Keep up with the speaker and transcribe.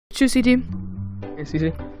choose CT. Okay,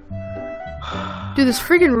 CT. Dude, this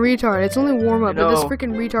freaking retard. It's only warm up, but this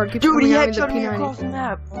freaking retard keeps coming at me with the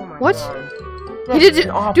P90. What? God. He did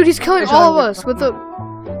it. Dude, he's killing all of us with the.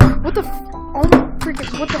 What the? Oh my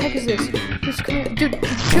freaking! What the heck is this? Dude,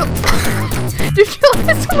 kill. Dude, kill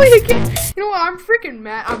somebody again. You know what? I'm freaking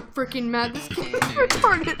mad. I'm freaking mad. This kid is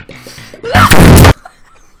retarded.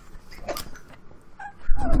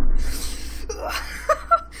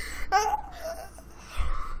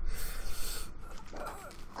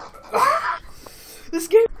 This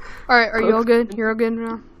game. Alright, are you all good? You're all good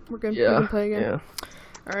now? We're good. Yeah. We can play again. Yeah.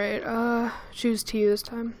 Alright, choose T this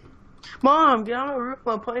time. Mom, get on the roof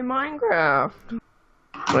and play Minecraft.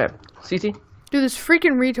 Wait, CT? Dude, this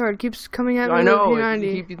freaking retard keeps coming at me I know, with a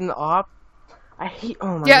P90. keep using the op. I hate,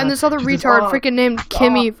 oh my Yeah, god. and this other Choose retard op. freaking named Choose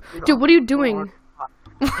Kimmy. op. Dude, what are you doing?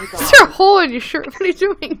 Is there a hole in your shirt? What are you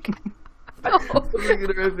doing? No.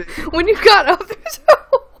 When you got up, there's a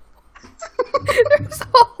hole. There's a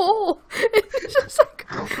hole. It's just like,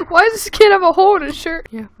 why does this kid have a hole in his shirt?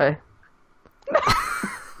 Yeah. Hey.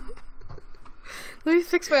 Let me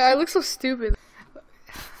fix my eye. I look so stupid.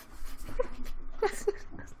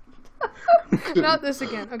 Not this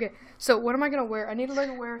again. Okay, so what am I gonna wear? I need to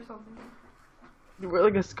like wear something. You wear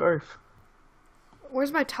like a scarf.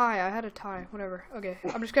 Where's my tie? I had a tie. Whatever. Okay,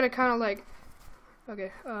 I'm just gonna kind of like.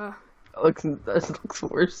 Okay. That looks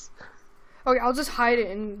worse. Okay, I'll just hide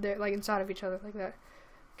it in there, like inside of each other, like that.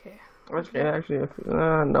 Okay. Okay, actually,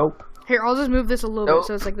 nope. Here, I'll just move this a little Nope. bit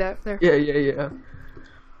so it's like that. There. Yeah.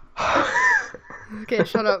 Okay,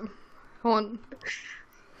 shut up. Hold on.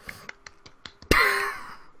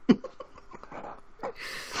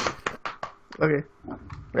 Okay.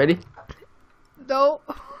 Ready? No.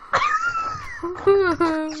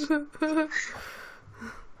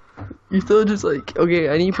 You still just like, okay,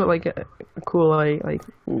 I need to put like a cool light, like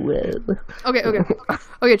red. Okay.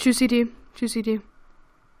 Okay, choose CT. Choose CT.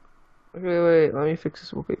 Okay, wait, let me fix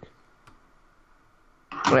this real quick.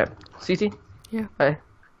 Wait, CT? Yeah. Hey.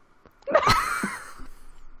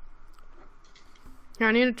 Here,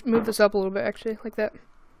 I need to move this up a little bit, actually, like that.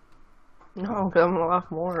 No, cause I'm gonna laugh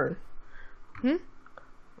more. Hmm?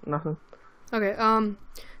 Nothing. Okay,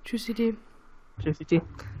 choose CT. JCT.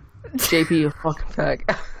 JP, you fucking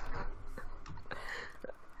fag.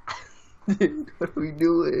 Dude, what are we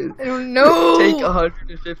doing? I don't know. Take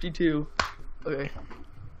 152. Okay.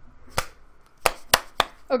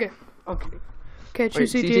 Okay. Okay. Okay,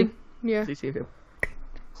 choose Wait, CT. CT? Yeah. CT, okay.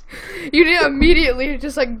 You need to immediately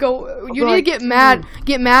just like go. You need to get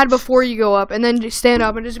mad before you go up, and then just stand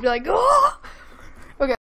up and just be like, oh.